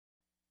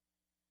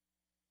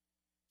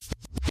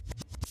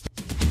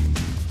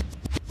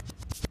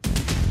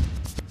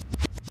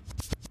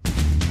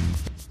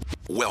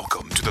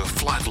Welcome to The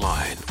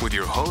Flatline with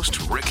your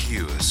host, Rick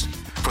Hughes.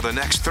 For the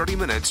next 30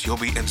 minutes, you'll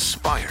be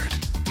inspired,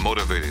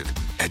 motivated,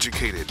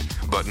 educated,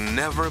 but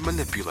never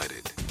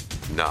manipulated.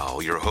 Now,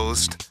 your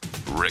host,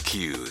 Rick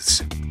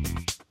Hughes.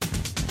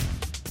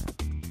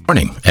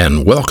 Morning,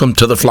 and welcome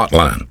to The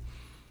Flatline.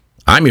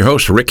 I'm your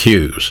host, Rick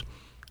Hughes,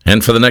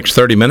 and for the next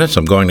 30 minutes,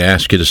 I'm going to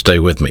ask you to stay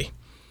with me.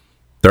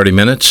 30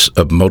 minutes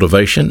of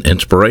motivation,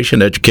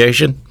 inspiration,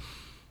 education,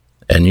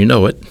 and you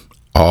know it,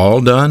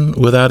 all done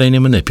without any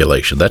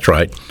manipulation. That's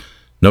right.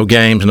 No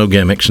games, no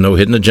gimmicks, no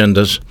hidden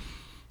agendas.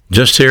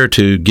 Just here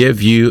to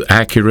give you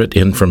accurate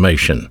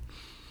information.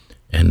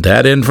 And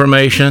that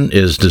information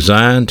is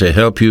designed to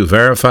help you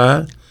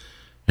verify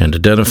and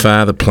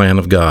identify the plan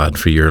of God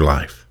for your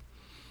life.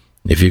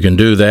 If you can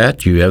do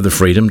that, you have the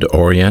freedom to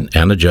orient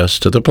and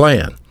adjust to the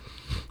plan.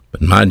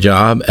 But my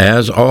job,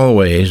 as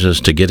always, is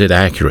to get it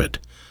accurate.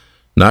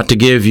 Not to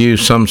give you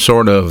some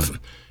sort of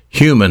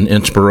human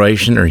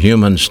inspiration or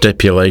human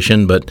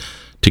stipulation, but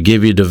to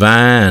give you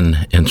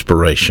divine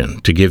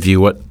inspiration, to give you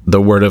what the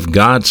Word of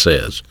God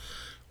says,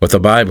 what the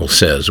Bible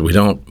says. We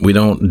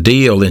don't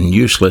deal in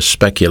useless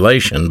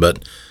speculation,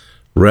 but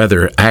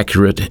rather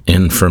accurate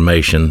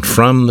information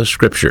from the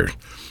Scripture,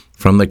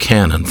 from the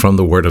canon, from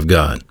the Word of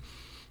God.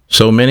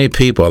 So many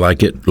people, I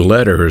get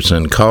letters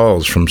and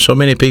calls from so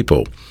many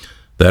people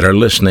that are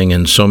listening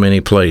in so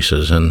many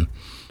places, and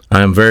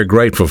I am very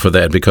grateful for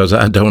that because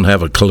I don't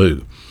have a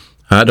clue.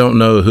 I don't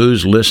know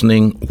who's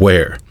listening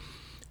where.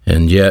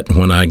 And yet,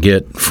 when I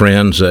get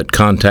friends that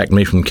contact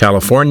me from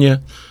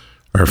California,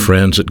 or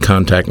friends that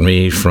contact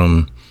me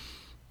from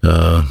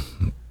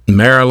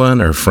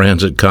Maryland, or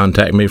friends that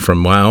contact me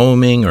from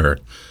Wyoming, or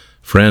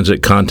friends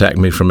that contact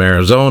me from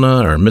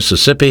Arizona or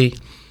Mississippi,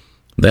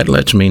 that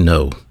lets me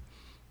know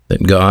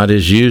that God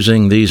is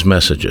using these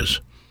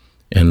messages.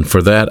 And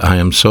for that, I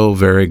am so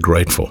very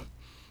grateful.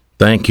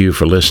 Thank you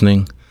for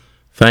listening.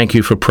 Thank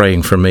you for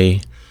praying for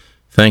me.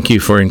 Thank you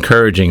for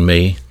encouraging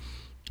me,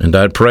 and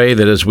I pray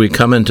that as we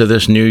come into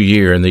this new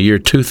year, in the year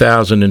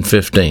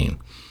 2015,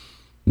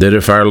 that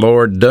if our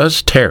Lord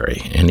does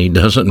tarry and He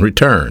doesn't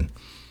return,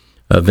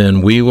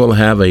 then we will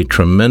have a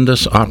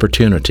tremendous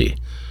opportunity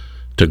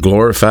to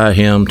glorify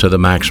Him to the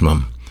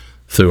maximum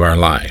through our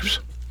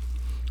lives.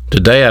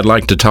 Today I'd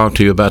like to talk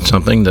to you about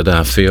something that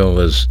I feel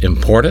is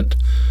important,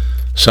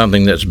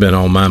 something that's been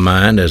on my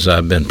mind as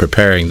I've been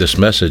preparing this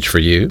message for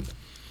you.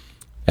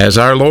 As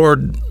our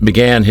Lord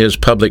began His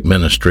public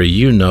ministry,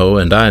 you know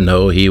and I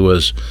know He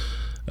was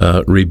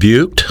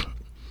rebuked,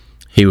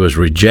 He was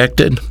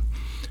rejected,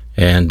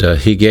 and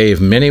He gave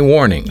many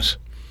warnings.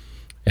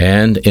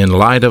 And in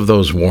light of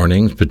those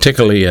warnings,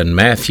 particularly in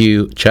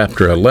Matthew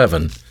chapter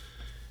 11,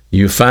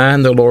 you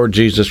find the Lord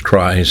Jesus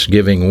Christ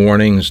giving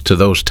warnings to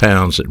those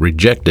towns that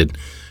rejected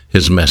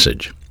His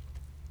message.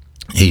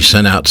 He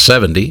sent out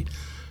 70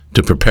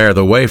 to prepare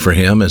the way for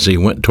Him as He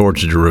went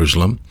towards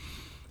Jerusalem.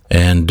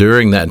 And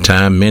during that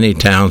time, many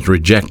towns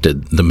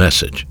rejected the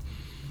message.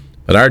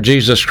 But our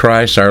Jesus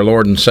Christ, our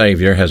Lord and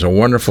Savior, has a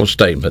wonderful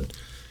statement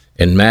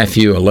in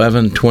Matthew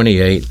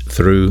 11:28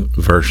 through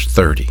verse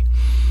 30.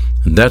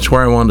 And that's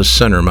where I want to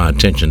center my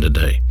attention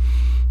today.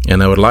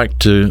 And I would like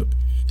to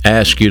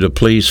ask you to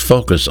please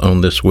focus on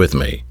this with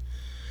me.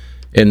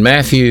 In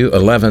Matthew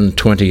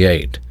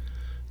 11:28,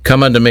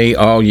 "Come unto me,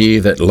 all ye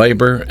that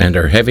labor and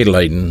are heavy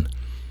laden,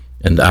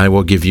 and I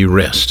will give you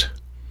rest.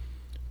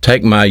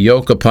 Take my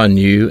yoke upon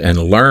you and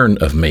learn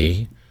of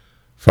me,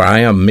 for I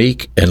am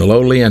meek and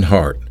lowly in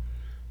heart,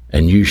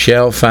 and you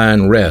shall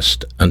find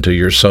rest unto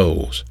your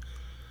souls.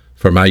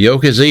 For my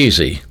yoke is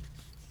easy,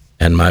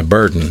 and my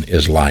burden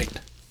is light."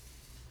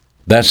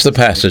 That's the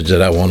passage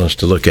that I want us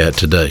to look at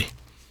today.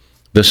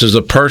 This is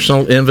a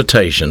personal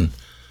invitation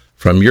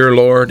from your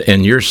Lord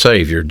and your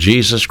Savior,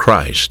 Jesus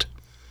Christ,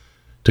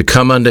 to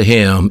come unto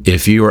Him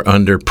if you are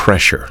under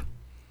pressure.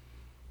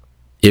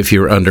 If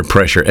you're under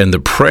pressure. And the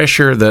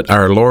pressure that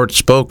our Lord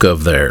spoke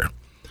of there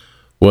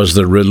was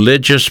the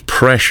religious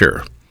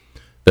pressure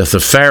that the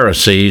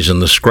Pharisees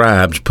and the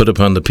scribes put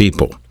upon the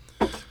people.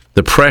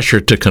 The pressure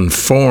to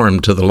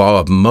conform to the law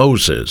of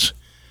Moses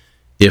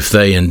if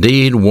they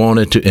indeed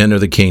wanted to enter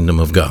the kingdom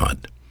of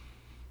God.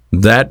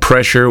 That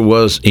pressure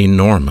was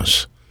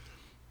enormous.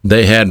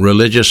 They had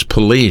religious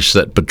police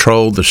that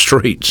patrolled the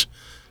streets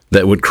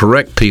that would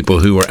correct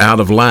people who were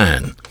out of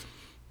line.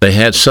 They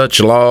had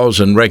such laws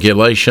and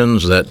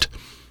regulations that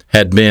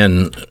had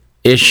been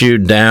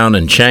issued down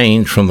and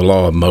changed from the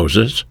law of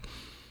Moses,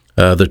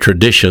 the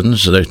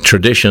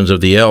traditions of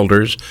the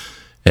elders,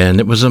 and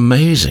it was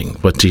amazing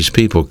what these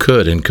people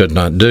could and could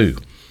not do.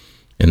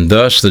 And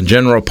thus the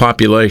general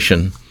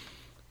population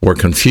were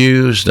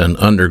confused and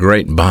under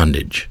great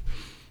bondage.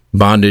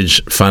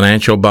 Bondage,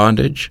 financial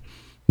bondage,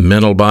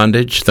 mental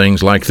bondage,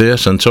 things like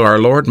this. And so our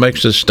Lord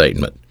makes this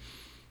statement.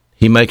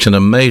 He makes an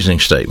amazing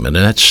statement,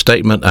 and that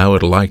statement I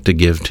would like to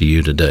give to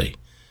you today.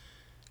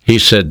 He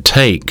said,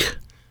 "Take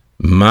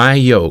my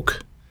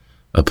yoke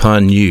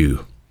upon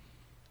you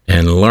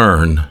and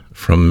learn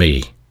from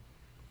me."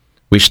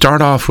 We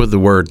start off with the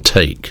word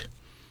take.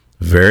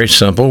 Very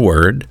simple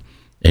word.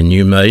 And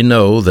you may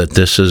know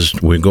that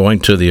we're going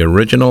to the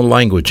original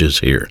languages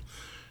here.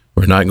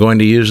 We're not going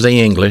to use the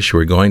English.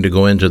 We're going to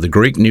go into the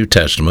Greek New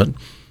Testament,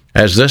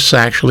 as this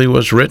actually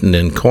was written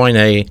in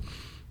Koine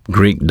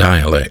Greek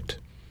dialect.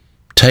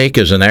 Take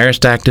is an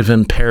aorist active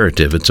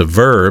imperative. It's a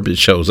verb. It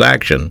shows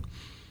action.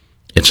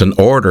 It's an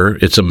order.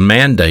 It's a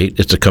mandate.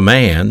 It's a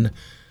command.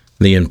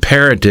 The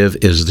imperative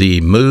is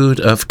the mood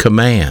of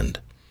command.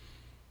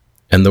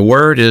 And the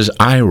word is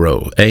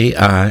airo,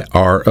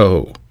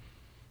 A-I-R-O.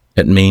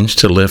 It means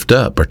to lift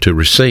up or to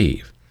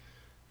receive.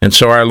 And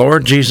so our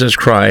Lord Jesus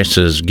Christ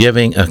is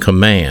giving a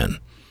command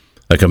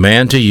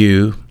to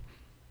you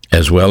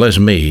as well as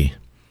me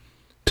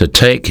to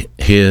take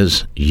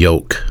his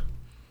yoke.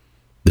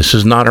 This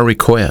is not a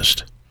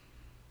request.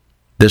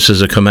 This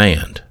is a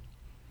command.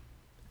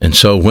 And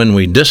so when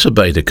we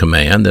disobey the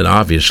command, then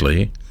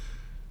obviously,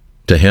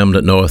 to him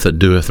that knoweth that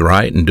doeth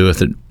right and doeth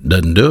that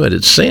doesn't do it,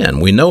 it's sin.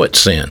 We know it's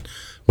sin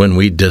when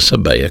we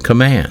disobey a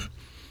command.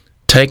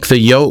 Take the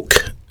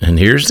yoke, and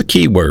here's the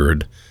key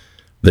word,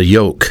 the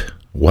yoke,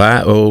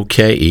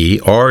 Y-O-K-E,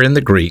 or in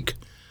the Greek,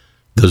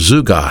 the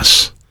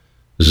zugos,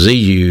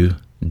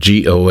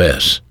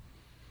 Z-U-G-O-S.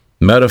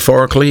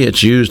 Metaphorically,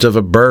 it's used of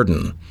a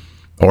burden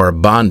or a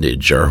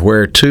bondage or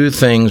where two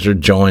things are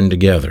joined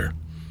together.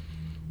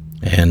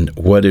 And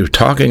what we're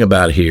talking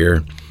about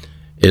here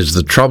is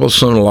the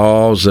troublesome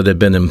laws that have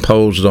been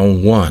imposed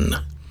on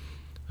one,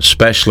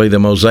 especially the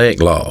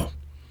Mosaic Law.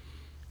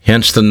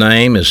 Hence the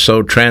name is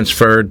so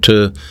transferred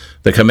to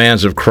the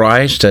commands of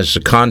Christ as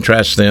to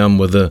contrast them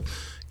with the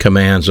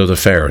commands of the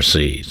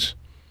Pharisees.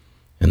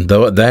 And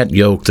though that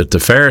yoke that the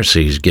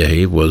Pharisees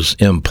gave was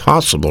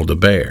impossible to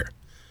bear,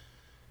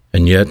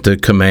 and yet the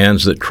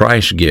commands that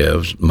Christ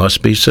gives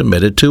must be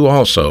submitted to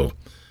also,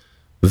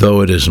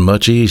 though it is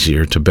much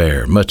easier to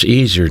bear, much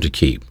easier to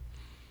keep.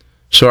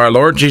 So our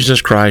Lord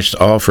Jesus Christ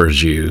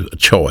offers you a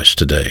choice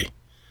today.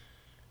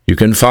 You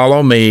can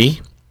follow me,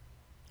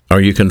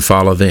 or you can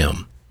follow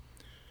them.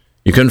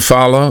 You can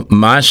follow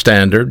my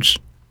standards,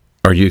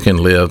 or you can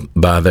live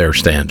by their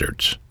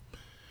standards.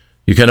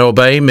 You can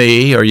obey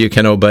me, or you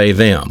can obey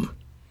them.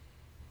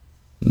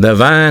 The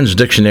Vine's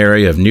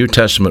Dictionary of New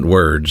Testament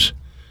Words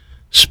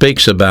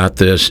speaks about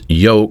this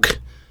yoke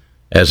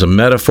as a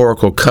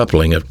metaphorical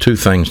coupling of two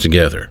things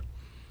together.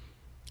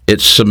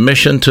 It's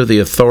submission to the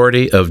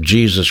authority of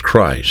Jesus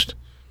Christ,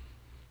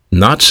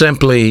 not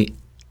simply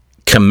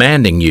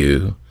commanding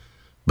you,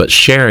 but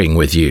sharing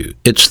with you.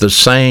 It's the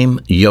same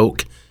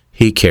yoke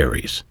he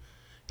carries.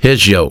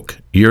 His yoke,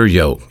 you're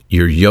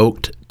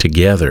yoked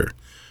together.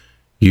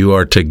 You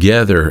are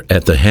together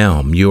at the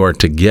helm. You are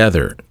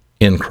together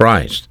in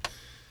Christ.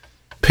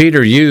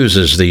 Peter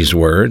uses these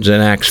words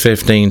in Acts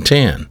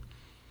 15:10.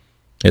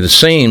 It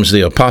seems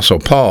the Apostle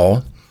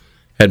Paul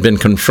had been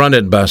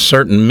confronted by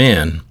certain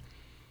men,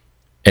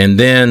 and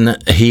then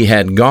he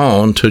had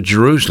gone to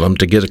Jerusalem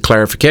to get a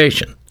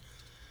clarification.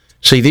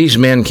 See, these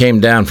men came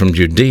down from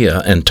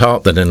Judea and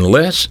taught that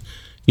unless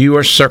you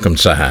are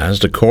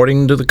circumcised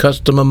according to the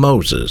custom of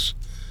Moses,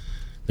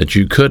 that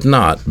you could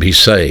not be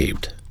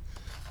saved.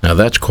 Now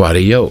that's quite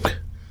a yoke,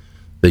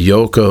 the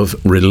yoke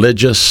of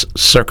religious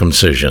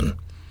circumcision.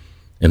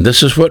 And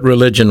this is what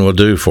religion will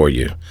do for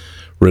you.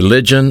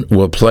 Religion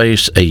will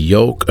place a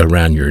yoke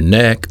around your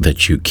neck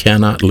that you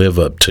cannot live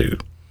up to.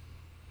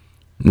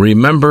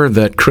 Remember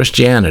that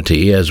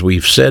Christianity, as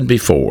we've said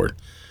before,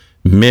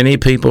 many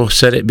people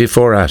said it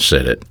before I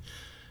said it,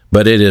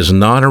 but it is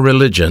not a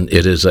religion.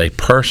 It is a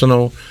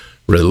personal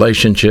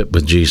relationship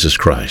with Jesus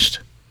Christ.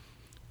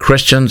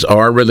 Christians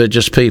are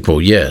religious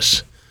people,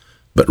 yes,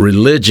 but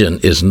religion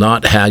is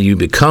not how you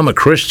become a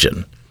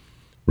Christian.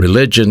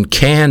 Religion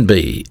can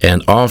be,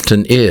 and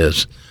often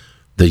is,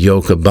 the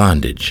yoke of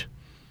bondage.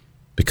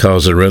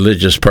 Because a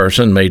religious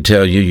person may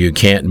tell you you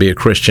can't be a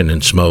Christian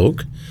and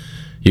smoke,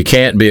 you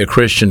can't be a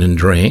Christian and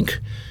drink,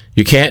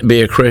 you can't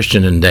be a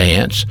Christian and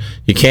dance,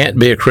 you can't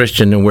be a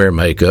Christian and wear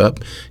makeup,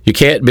 you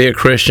can't be a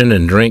Christian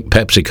and drink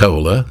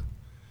Pepsi-Cola.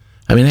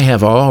 I mean, they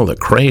have all the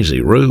crazy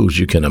rules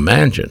you can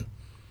imagine.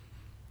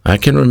 I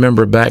can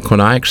remember back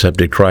when I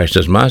accepted Christ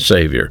as my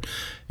Savior,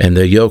 and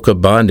the yoke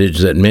of bondage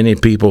that many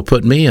people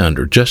put me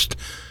under,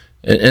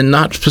 and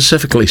not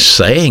specifically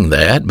saying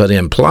that, but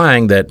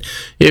implying that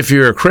if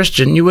you're a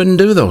Christian, you wouldn't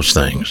do those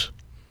things.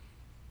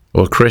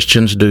 Well,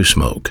 Christians do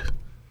smoke.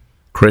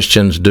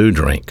 Christians do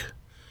drink.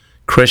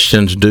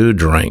 Christians do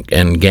drink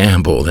and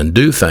gamble and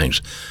do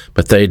things,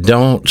 but they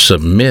don't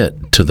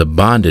submit to the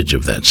bondage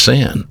of that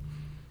sin.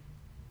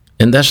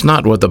 And that's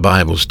not what the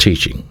Bible's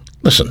teaching.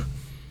 Listen,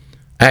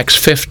 Acts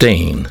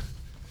 15,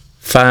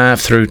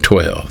 5 through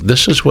 12.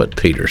 This is what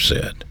Peter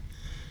said.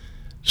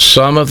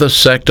 Some of the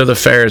sect of the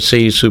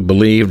Pharisees who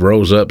believed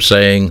rose up,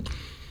 saying,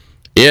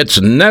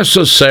 "It's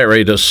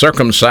necessary to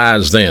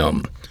circumcise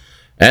them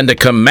and to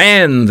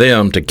command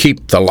them to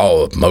keep the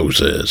law of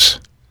Moses."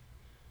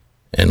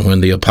 And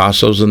when the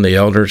apostles and the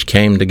elders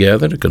came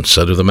together to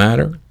consider the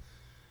matter,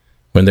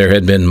 when there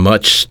had been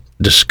much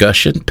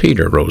discussion,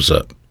 Peter rose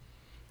up.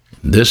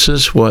 This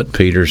is what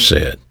Peter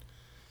said.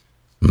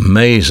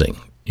 Amazing.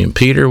 And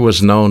Peter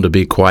was known to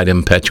be quite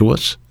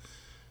impetuous.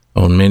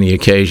 On many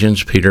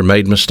occasions, Peter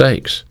made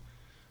mistakes,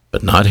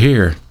 but not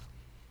here.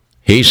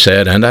 He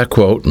said, and I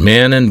quote,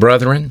 "Men and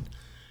brethren,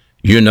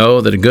 you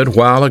know that a good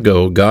while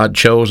ago God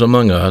chose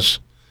among us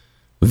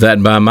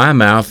that by my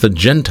mouth the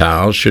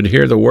Gentiles should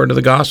hear the word of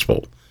the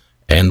gospel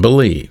and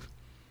believe.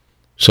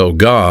 So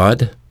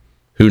God,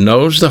 who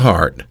knows the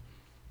heart,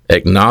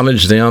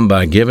 acknowledged them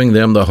by giving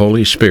them the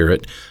Holy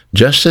Spirit,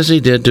 just as he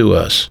did to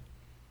us,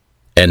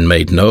 and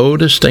made no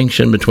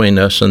distinction between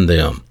us and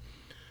them,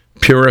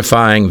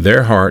 purifying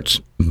their hearts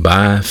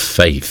by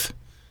faith.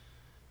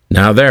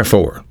 Now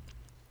therefore,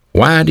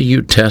 why do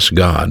you test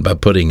God by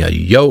putting a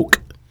yoke,"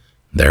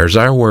 there's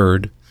our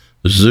word,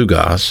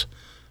 zugos,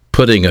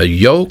 "putting a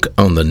yoke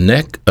on the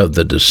neck of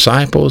the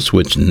disciples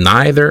which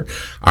neither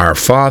our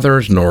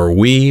fathers nor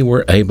we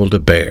were able to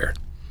bear?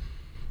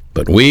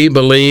 But we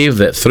believe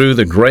that through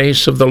the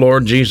grace of the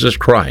Lord Jesus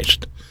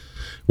Christ,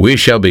 we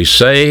shall be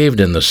saved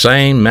in the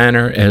same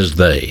manner as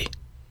they."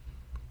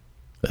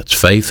 That's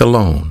faith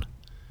alone,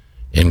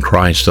 in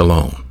Christ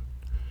alone.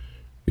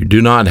 You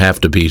do not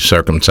have to be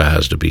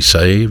circumcised to be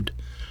saved.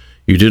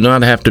 You do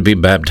not have to be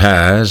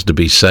baptized to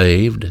be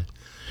saved.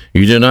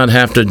 You do not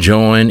have to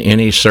join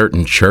any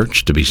certain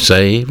church to be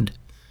saved.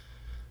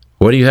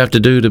 What do you have to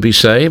do to be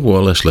saved?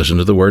 Well, let's listen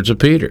to the words of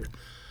Peter.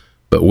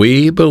 "But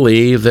we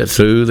believe that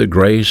through the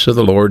grace of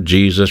the Lord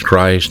Jesus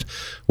Christ,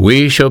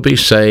 we shall be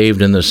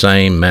saved in the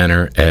same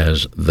manner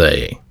as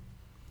they."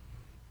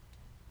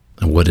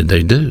 And what did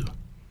they do?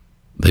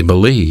 They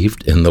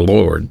believed in the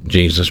Lord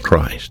Jesus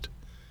Christ.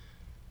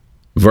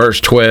 Verse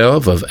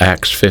 12 of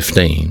Acts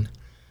 15,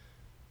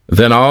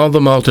 "Then all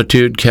the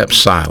multitude kept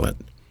silent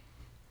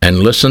and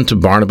listened to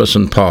Barnabas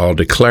and Paul,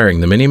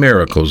 declaring the many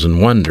miracles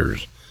and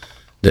wonders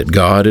that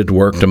God had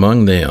worked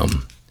among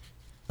them,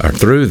 or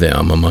through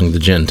them among the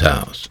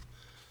Gentiles."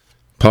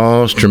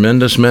 Paul's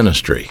tremendous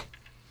ministry,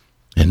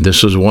 and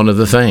this was one of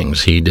the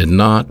things, he did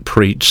not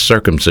preach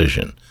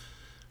circumcision.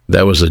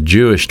 That was a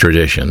Jewish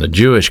tradition, a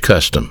Jewish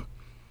custom,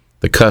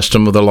 the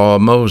custom of the law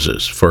of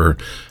Moses for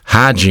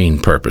hygiene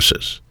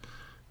purposes,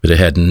 but it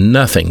had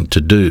nothing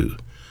to do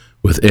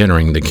with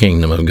entering the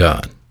kingdom of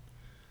God.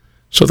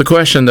 So the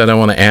question that I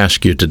want to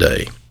ask you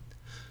today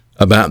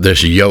about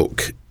this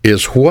yoke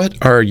is, what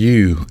are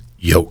you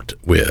yoked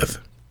with?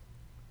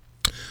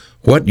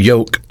 What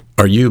yoke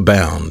are you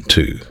bound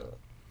to?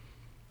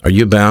 Are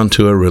you bound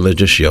to a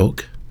religious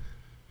yoke?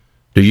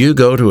 Do you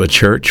go to a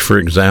church, for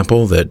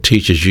example, that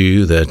teaches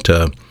you that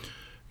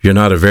you're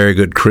not a very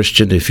good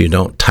Christian if you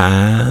don't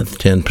tithe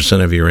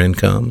 10% of your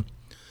income?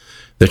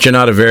 That you're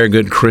not a very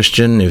good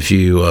Christian if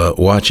you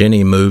watch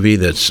any movie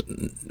that's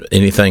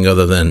anything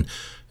other than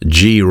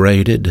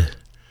G-rated?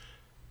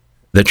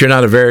 That you're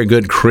not a very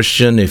good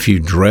Christian if you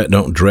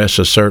don't dress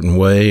a certain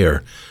way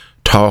or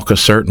talk a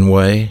certain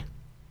way?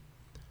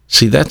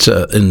 See, that's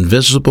an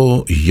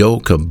invisible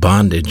yoke of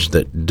bondage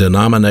that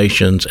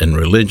denominations and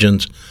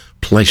religions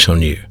place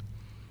on you.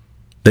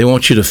 They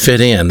want you to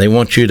fit in. They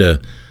want you to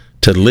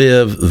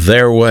live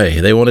their way.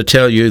 They want to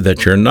tell you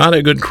that you're not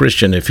a good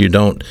Christian if you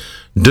don't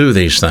do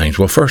these things.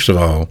 Well, first of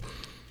all,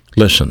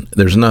 listen,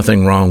 there's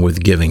nothing wrong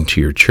with giving to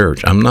your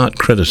church. I'm not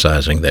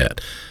criticizing that.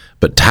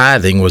 But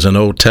tithing was an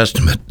Old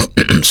Testament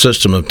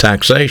system of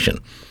taxation.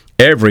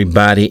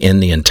 Everybody in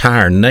the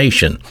entire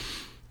nation,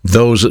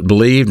 those that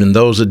believed and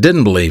those that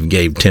didn't believe,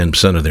 gave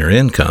 10% of their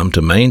income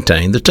to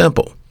maintain the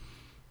temple.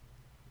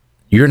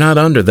 You're not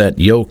under that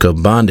yoke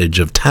of bondage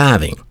of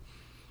tithing.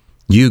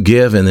 You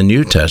give in the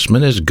New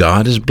Testament as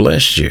God has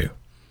blessed you.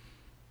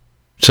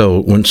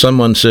 So when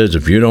someone says,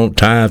 if you don't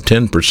tithe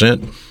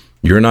 10%,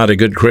 you're not a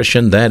good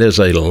Christian, that is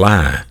a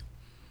lie.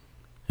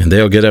 And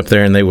they'll get up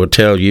there and they will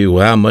tell you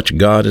how much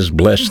God has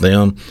blessed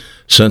them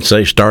since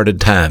they started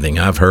tithing.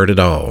 I've heard it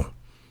all.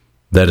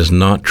 That is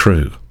not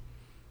true.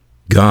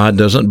 God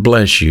doesn't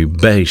bless you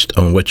based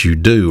on what you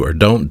do or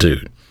don't do.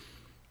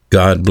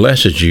 God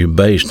blesses you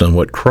based on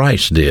what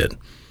Christ did.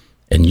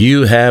 And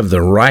you have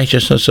the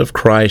righteousness of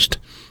Christ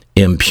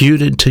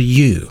imputed to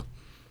you.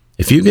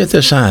 If you get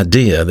this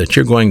idea that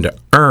you're going to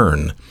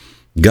earn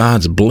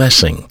God's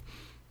blessing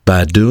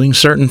by doing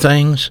certain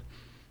things,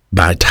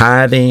 by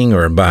tithing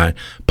or by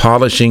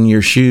polishing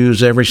your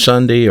shoes every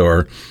Sunday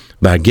or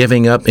by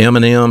giving up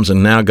M&Ms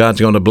and now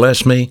God's going to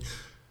bless me,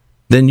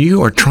 then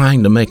you are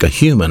trying to make a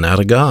human out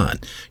of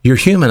God. You're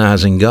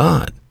humanizing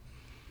God.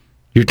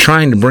 You're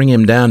trying to bring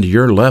him down to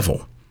your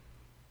level.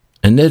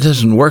 And it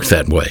doesn't work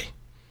that way.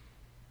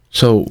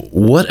 So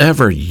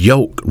whatever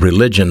yoke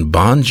religion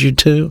bonds you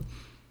to,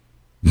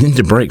 you need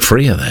to break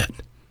free of that.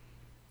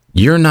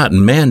 You're not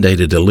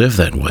mandated to live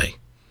that way.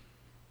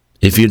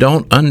 If you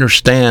don't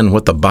understand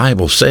what the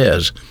Bible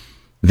says,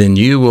 then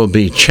you will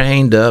be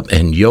chained up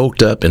and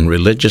yoked up in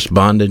religious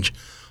bondage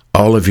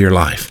all of your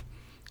life.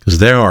 Because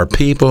there are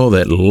people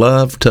that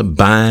love to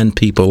bind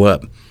people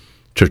up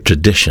to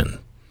tradition,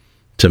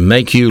 to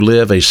make you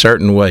live a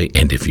certain way.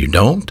 And if you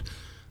don't,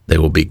 they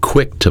will be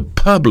quick to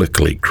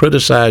publicly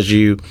criticize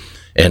you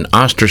and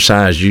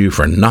ostracize you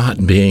for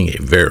not being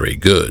a very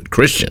good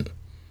Christian.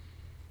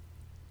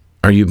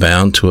 Are you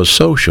bound to a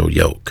social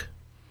yoke?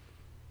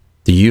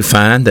 Do you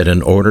find that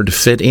in order to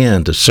fit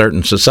into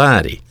certain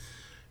society,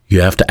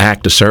 you have to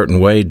act a certain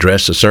way,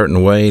 dress a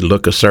certain way,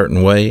 look a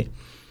certain way,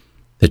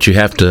 that you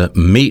have to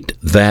meet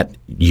that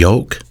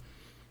yoke?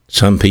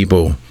 Some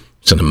people,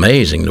 it's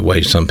amazing the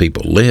way some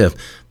people live.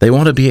 They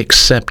want to be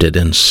accepted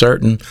in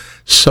certain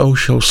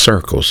social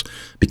circles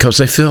because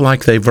they feel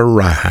like they've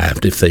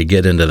arrived if they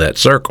get into that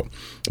circle.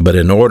 But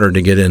in order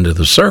to get into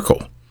the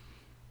circle,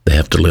 they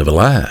have to live a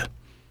lie.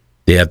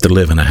 They have to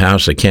live in a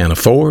house they can't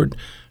afford.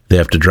 They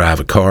have to drive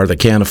a car they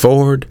can't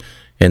afford.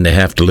 And they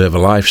have to live a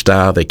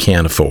lifestyle they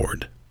can't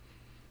afford.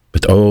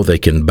 But they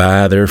can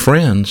buy their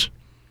friends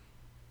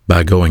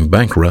by going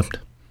bankrupt.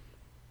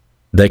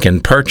 They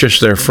can purchase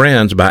their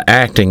friends by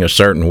acting a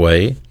certain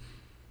way.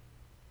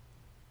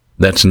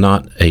 That's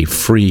not a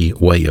free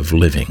way of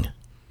living.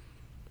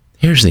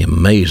 Here's the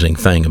amazing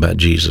thing about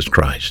Jesus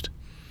Christ.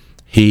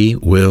 He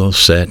will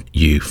set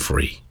you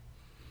free.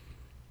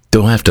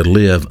 Don't have to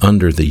live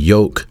under the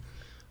yoke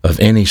of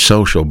any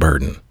social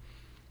burden.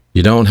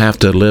 You don't have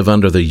to live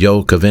under the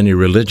yoke of any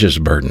religious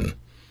burden.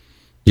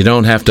 You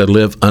don't have to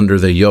live under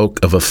the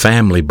yoke of a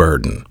family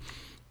burden.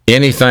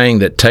 Anything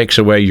that takes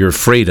away your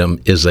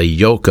freedom is a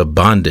yoke of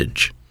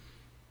bondage.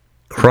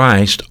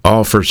 Christ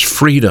offers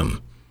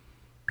freedom,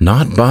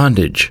 not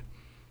bondage.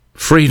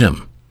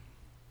 Freedom.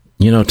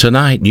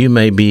 Tonight you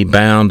may be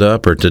bound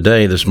up, or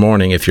today, this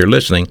morning, if you're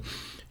listening,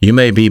 you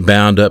may be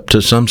bound up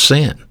to some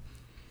sin.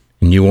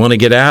 And you want to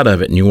get out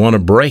of it, and you want to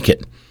break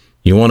it.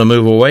 You want to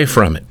move away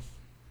from it.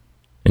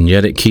 And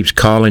yet it keeps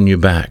calling you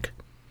back.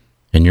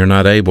 And you're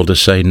not able to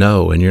say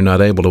no, and you're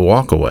not able to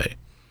walk away.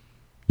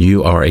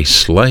 You are a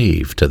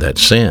slave to that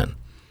sin.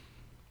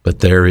 But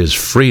there is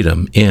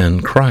freedom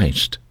in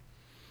Christ.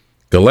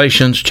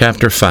 Galatians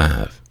chapter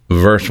 5,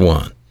 verse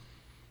 1.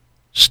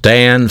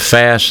 Stand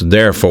fast,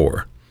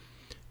 therefore,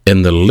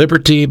 in the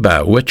liberty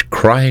by which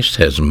Christ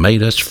has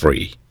made us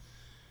free,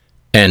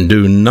 and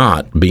do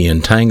not be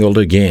entangled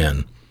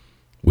again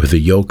with the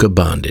yoke of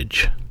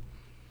bondage.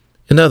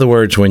 In other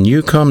words, when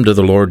you come to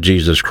the Lord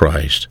Jesus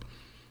Christ,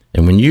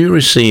 and when you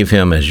receive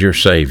Him as your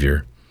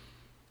Savior,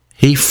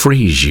 He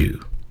frees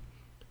you.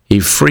 He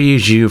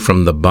frees you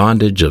from the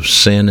bondage of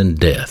sin and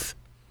death.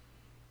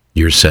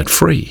 You're set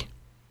free.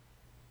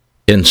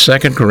 In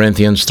 2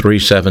 Corinthians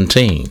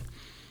 3:17,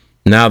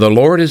 now the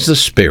Lord is the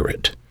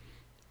Spirit,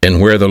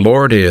 and where the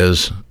Lord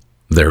is,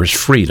 there is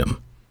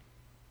freedom.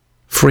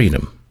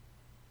 Freedom.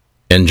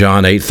 In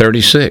John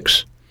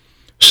 8:36,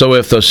 so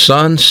if the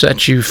Son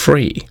sets you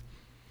free,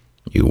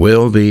 you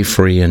will be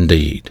free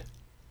indeed.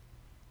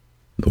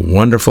 The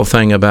wonderful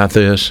thing about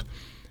this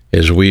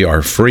is we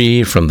are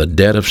free from the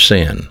debt of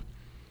sin,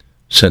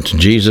 since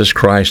Jesus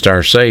Christ,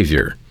 our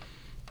Savior,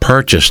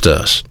 purchased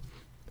us,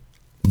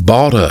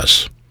 bought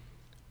us,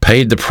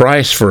 paid the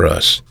price for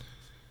us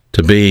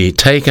to be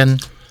taken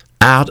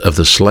out of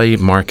the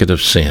slave market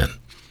of sin.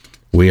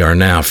 We are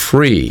now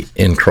free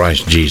in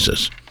Christ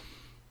Jesus.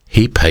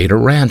 He paid a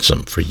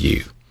ransom for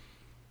you.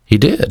 He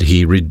did.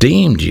 He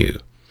redeemed you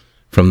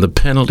from the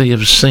penalty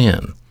of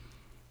sin.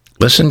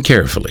 Listen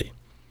carefully.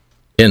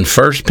 In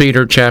 1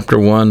 Peter chapter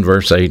 1,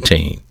 verse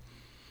 18,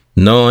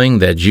 knowing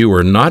that you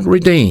were not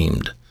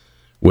redeemed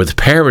with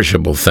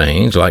perishable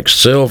things like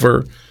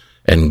silver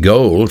and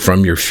gold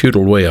from your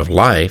futile way of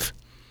life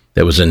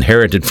that was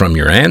inherited from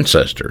your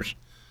ancestors,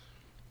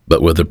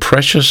 but with the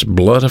precious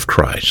blood of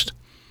Christ,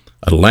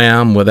 a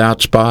lamb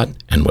without spot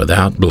and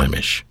without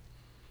blemish.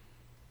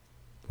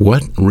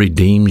 What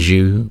redeems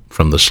you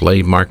from the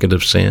slave market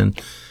of sin?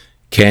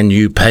 Can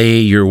you pay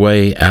your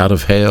way out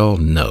of hell?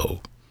 No.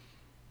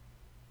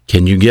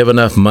 Can you give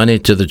enough money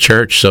to the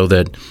church so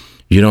that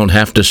you don't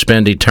have to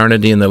spend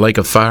eternity in the lake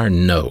of fire?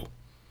 No.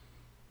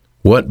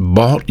 What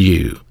bought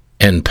you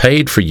and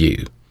paid for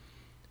you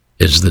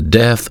is the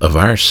death of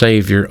our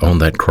Savior on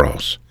that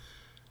cross.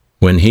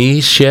 When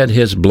He shed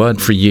His blood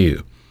for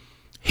you,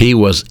 He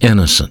was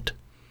innocent.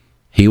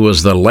 He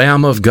was the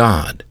Lamb of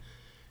God.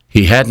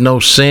 He had no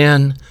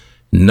sin,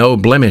 no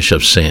blemish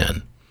of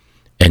sin.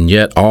 And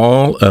yet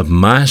all of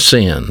my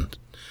sin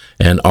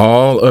and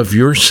all of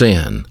your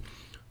sin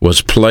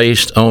was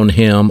placed on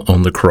Him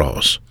on the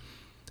cross.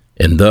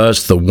 And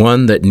thus the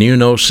one that knew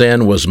no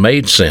sin was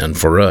made sin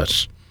for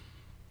us.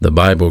 The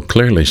Bible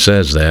clearly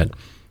says that.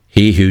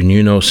 He who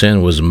knew no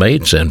sin was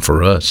made sin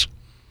for us,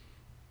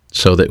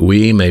 so that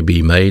we may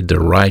be made the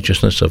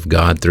righteousness of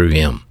God through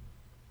Him.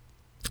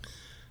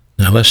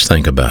 Now let's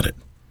think about it.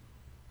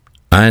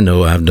 I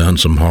know I've done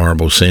some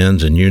horrible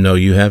sins, and you know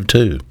you have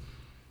too.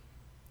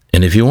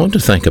 And if you want to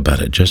think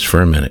about it just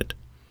for a minute,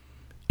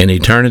 in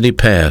eternity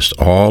past,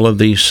 all of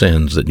these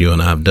sins that you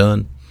and I have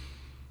done,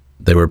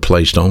 they were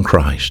placed on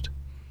Christ.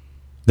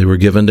 They were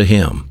given to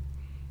Him.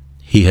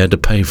 He had to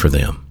pay for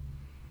them.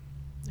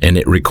 And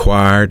it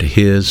required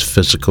His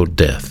physical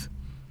death.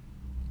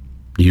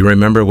 Do you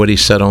remember what He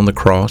said on the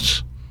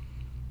cross?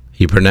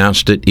 He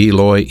pronounced it,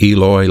 Eloi,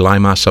 Eloi,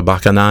 lama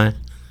sabachthani,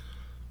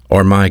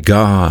 or my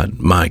God,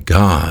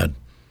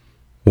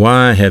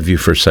 why have you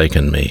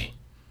forsaken me?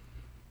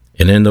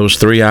 And in those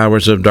 3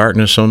 hours of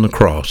darkness on the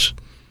cross,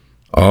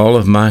 all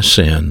of my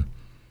sin,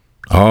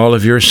 all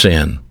of your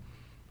sin,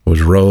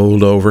 was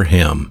rolled over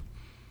him,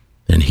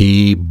 and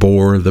he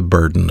bore the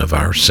burden of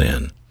our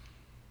sin.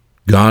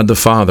 God the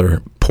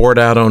Father poured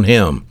out on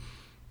him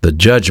the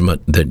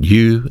judgment that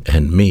you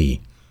and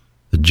me,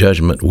 the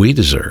judgment we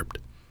deserved.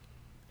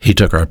 He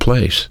took our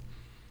place.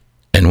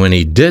 And when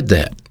he did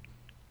that,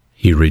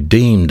 he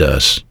redeemed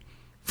us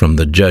from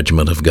the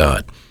judgment of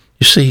God.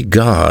 You see,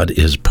 God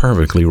is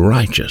perfectly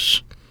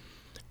righteous,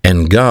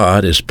 and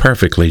God is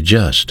perfectly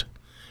just.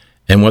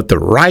 And what the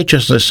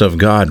righteousness of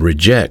God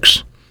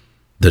rejects,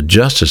 the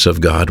justice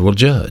of God will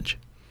judge.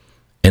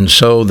 And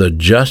so the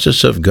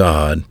justice of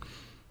God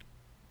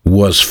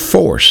was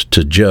forced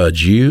to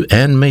judge you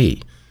and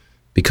me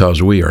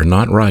because we are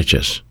not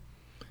righteous.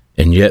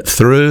 And yet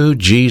through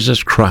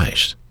Jesus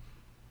Christ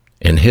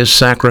and his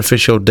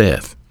sacrificial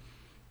death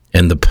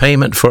and the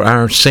payment for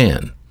our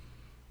sin,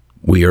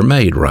 we are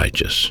made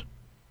righteous.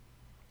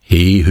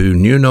 He who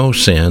knew no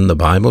sin, the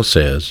Bible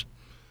says,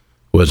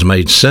 was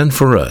made sin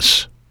for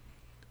us,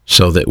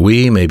 so that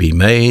we may be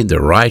made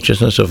the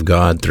righteousness of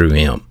God through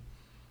him.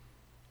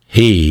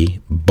 He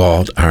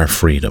bought our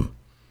freedom.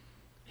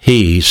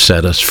 He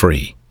set us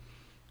free,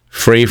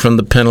 free from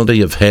the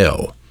penalty of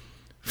hell,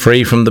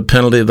 free from the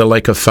penalty of the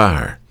lake of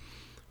fire,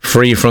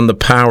 free from the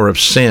power of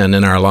sin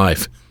in our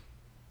life,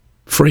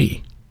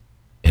 free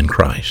in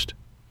Christ.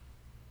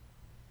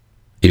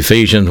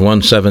 Ephesians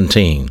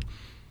 1:17,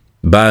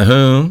 by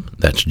whom,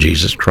 that's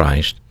Jesus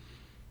Christ,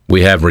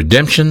 we have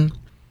redemption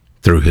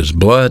through his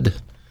blood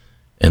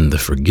and the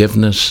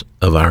forgiveness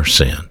of our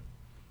sin.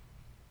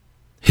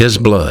 His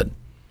blood,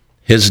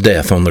 his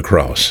death on the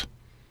cross,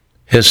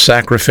 his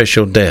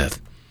sacrificial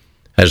death,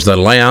 as the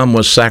lamb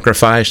was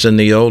sacrificed in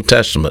the Old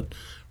Testament,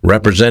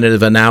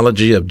 representative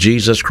analogy of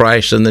Jesus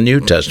Christ in the New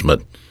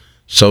Testament,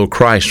 so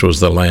Christ was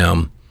the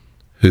lamb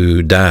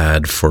who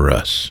died for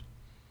us.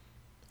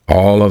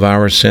 All of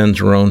our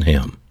sins were on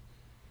him.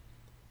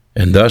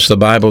 And thus the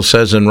Bible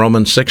says in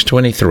Romans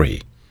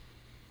 6:23,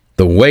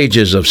 the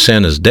wages of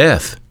sin is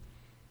death,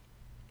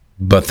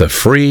 but the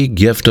free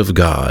gift of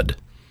God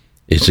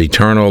is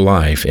eternal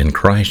life in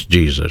Christ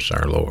Jesus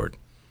our Lord.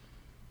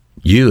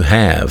 You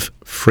have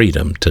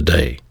freedom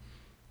today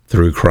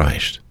through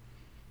Christ.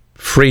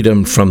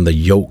 Freedom from the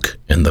yoke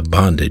and the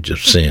bondage of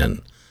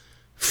sin.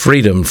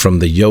 Freedom from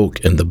the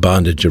yoke and the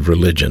bondage of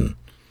religion.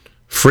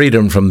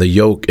 Freedom from the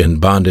yoke and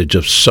bondage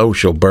of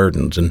social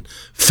burdens and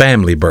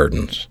family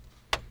burdens.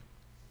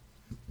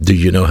 Do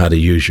you know how to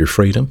use your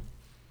freedom?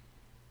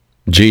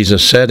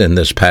 Jesus said in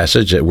this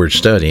passage that we're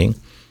studying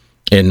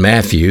in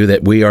Matthew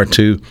that we are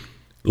to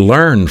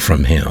learn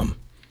from him.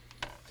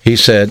 He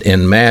said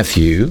in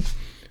Matthew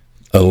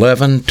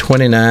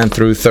 11:29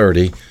 through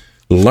 30,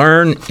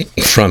 learn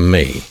from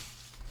me.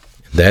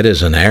 That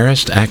is an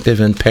aorist active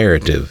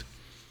imperative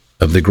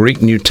of the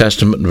Greek New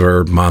Testament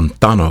verb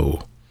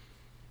manthano.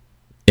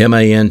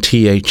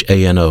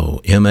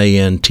 M-A-N-T-H-A-N-O.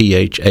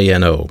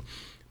 M-A-N-T-H-A-N-O.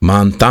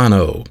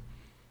 Manthano.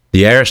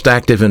 The aorist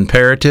active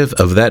imperative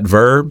of that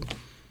verb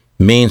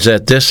means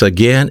that this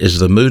again is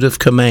the mood of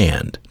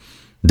command.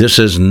 This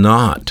is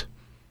not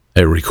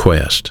a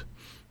request.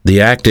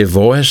 The active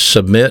voice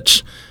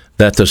submits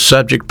that the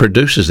subject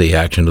produces the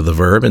action of the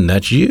verb, and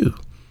that's you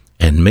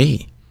and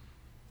me.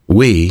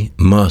 We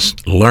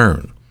must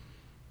learn.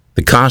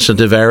 The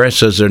constantive aorist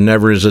says there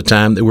never is a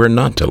time that we're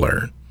not to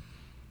learn.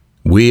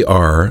 We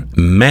are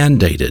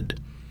mandated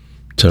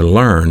to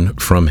learn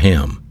from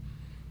him.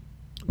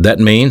 That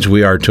means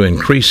we are to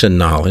increase in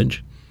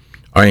knowledge,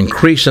 or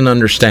increase in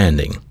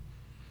understanding,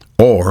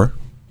 or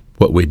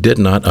what we did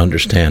not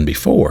understand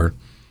before,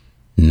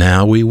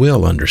 now we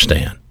will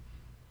understand.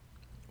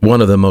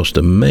 One of the most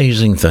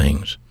amazing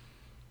things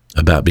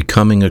about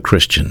becoming a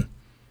Christian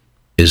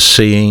is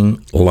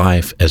seeing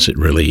life as it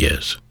really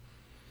is,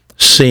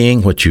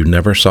 seeing what you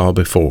never saw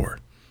before,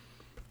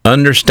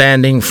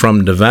 understanding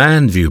from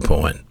divine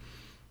viewpoint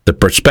the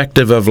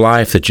perspective of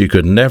life that you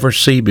could never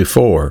see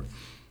before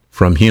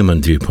from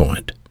human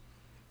viewpoint.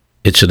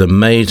 It's an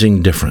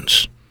amazing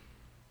difference.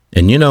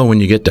 And you know, when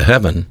you get to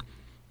heaven,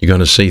 you're going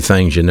to see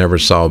things you never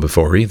saw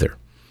before either.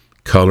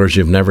 Colors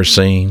you've never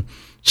seen,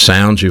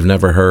 sounds you've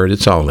never heard.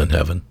 It's all in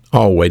heaven,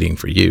 all waiting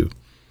for you.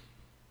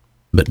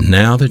 But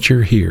now that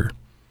you're here,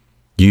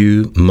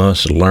 you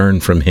must learn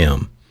from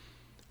him.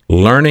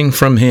 Learning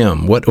from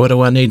him. What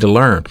do I need to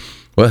learn?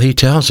 Well, he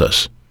tells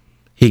us.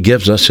 He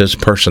gives us his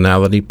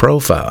personality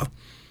profile.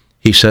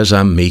 He says,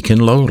 I'm meek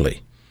and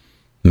lowly.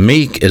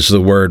 Meek is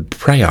the word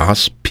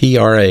praos,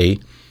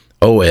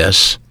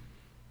 P-R-A-O-S,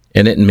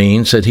 and it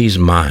means that he's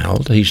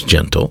mild, he's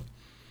gentle.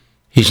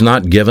 He's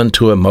not given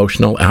to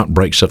emotional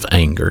outbreaks of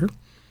anger.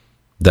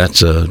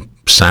 That's a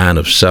sign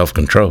of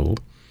self-control.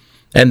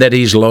 And that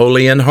he's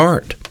lowly in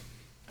heart.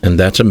 And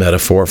that's a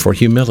metaphor for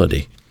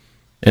humility.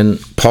 And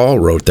Paul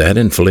wrote that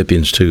in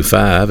Philippians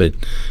 2:5. It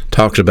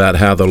talks about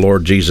how the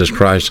Lord Jesus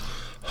Christ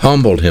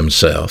humbled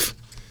himself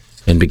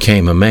and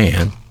became a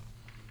man.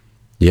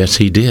 Yes,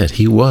 he did.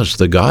 He was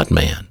the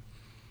God-man.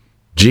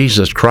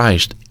 Jesus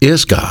Christ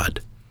is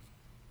God.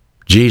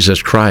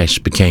 Jesus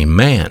Christ became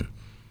man.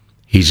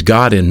 He's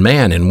God and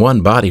man in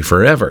one body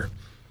forever.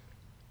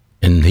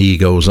 And he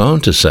goes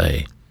on to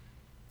say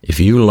If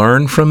you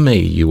learn from me,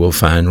 you will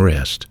find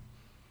rest.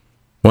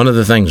 One of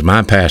the things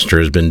my pastor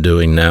has been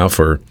doing now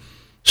for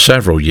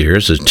several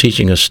years is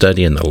teaching a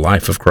study in the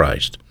life of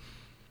Christ.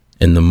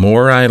 And the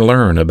more I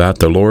learn about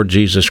the Lord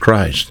Jesus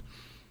Christ,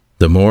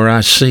 the more I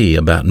see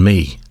about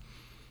me,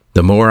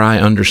 the more I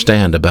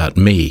understand about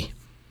me,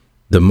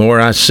 the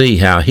more I see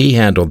how he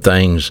handled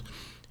things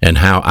and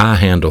how I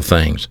handle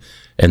things,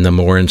 and the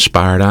more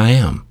inspired I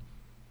am.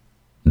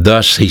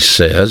 Thus, he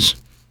says,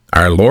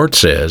 our Lord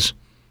says,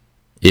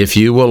 if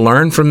you will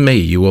learn from me,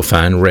 you will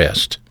find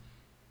rest.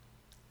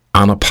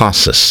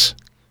 Anapasis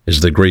is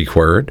the Greek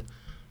word,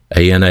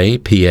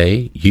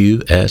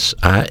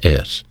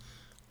 Anapausis.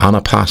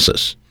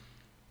 Anapasis.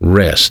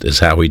 Rest is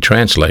how we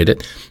translate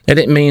it, and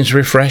it means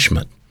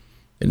refreshment.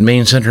 It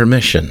means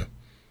intermission.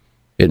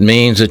 It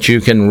means that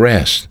you can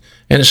rest.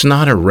 And it's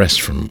not a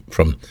rest from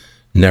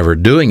never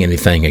doing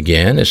anything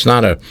again. It's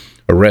not a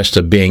rest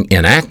of being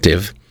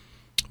inactive,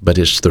 but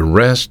it's the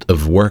rest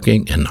of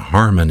working in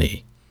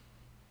harmony,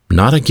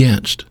 not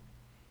against,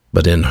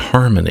 but in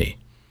harmony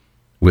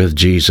with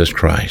Jesus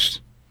Christ.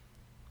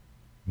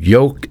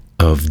 Yoke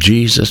of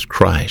Jesus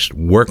Christ,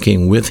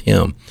 working with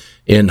him,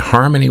 in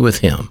harmony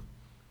with him.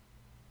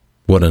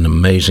 What an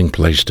amazing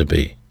place to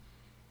be.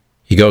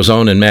 He goes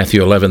on in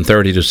Matthew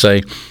 11:30 to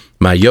say,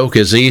 my yoke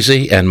is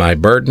easy and my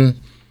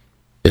burden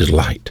is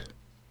light.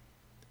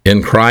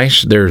 In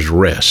Christ, there's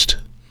rest.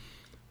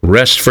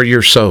 Rest for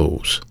your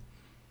souls.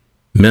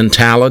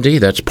 Mentality,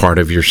 that's part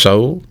of your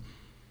soul.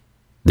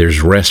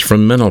 There's rest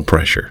from mental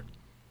pressure.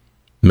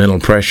 Mental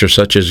pressure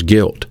such as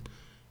guilt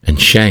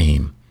and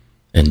shame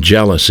and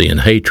jealousy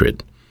and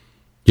hatred.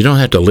 You don't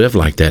have to live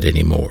like that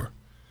anymore.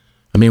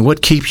 I mean,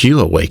 what keeps you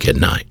awake at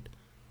night?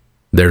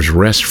 There's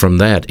rest from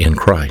that in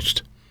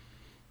Christ.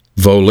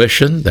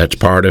 Volition, that's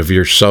part of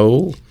your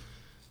soul.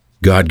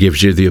 God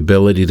gives you the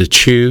ability to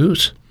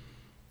choose.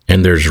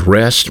 And there's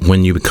rest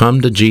when you come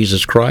to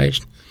Jesus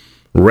Christ.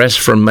 Rest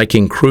from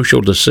making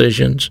crucial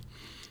decisions,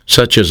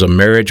 such as a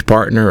marriage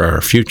partner or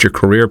a future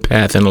career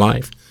path in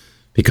life,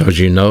 because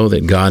you know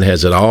that God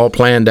has it all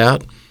planned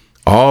out,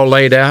 all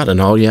laid out,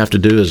 and all you have to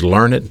do is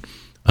learn it,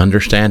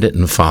 understand it,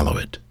 and follow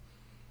it.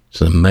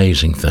 It's an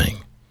amazing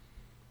thing.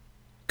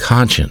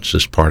 Conscience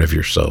is part of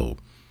your soul.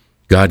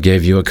 God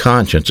gave you a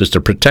conscience. It's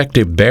a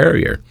protective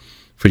barrier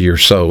for your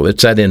soul.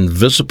 It's that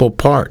invisible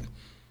part.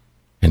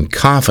 And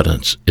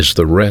confidence is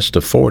the rest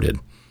afforded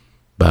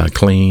by a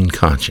clean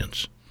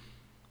conscience.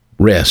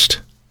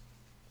 Rest,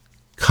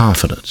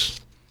 confidence,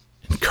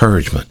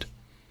 encouragement.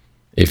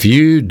 If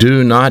you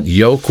do not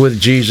yoke with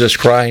Jesus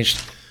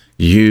Christ,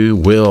 you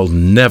will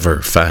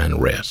never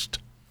find rest.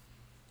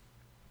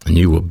 And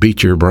you will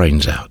beat your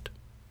brains out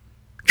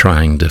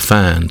trying to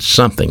find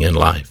something in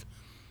life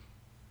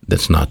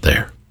that's not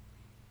there.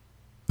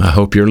 I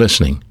hope you're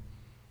listening,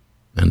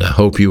 and I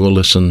hope you will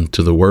listen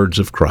to the words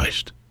of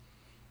Christ.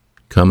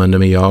 Come unto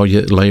me, all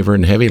ye labor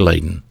and heavy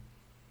laden,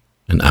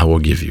 and I will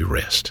give you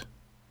rest.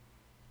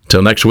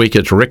 Till next week,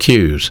 it's Rick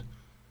Hughes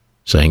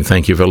saying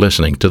thank you for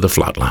listening to The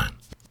Flatline.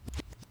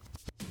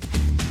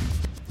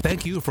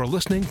 Thank you for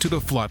listening to The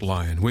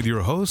Flatline with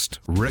your host,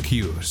 Rick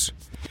Hughes.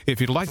 If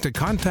you'd like to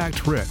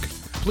contact Rick,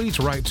 please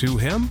write to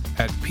him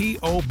at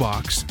P.O.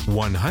 Box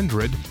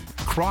 100,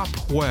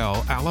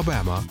 Cropwell,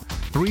 Alabama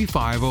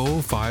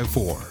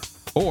 35054,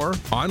 or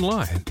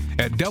online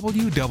at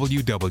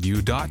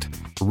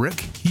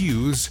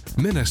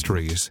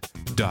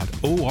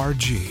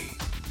www.rickhughesministries.org.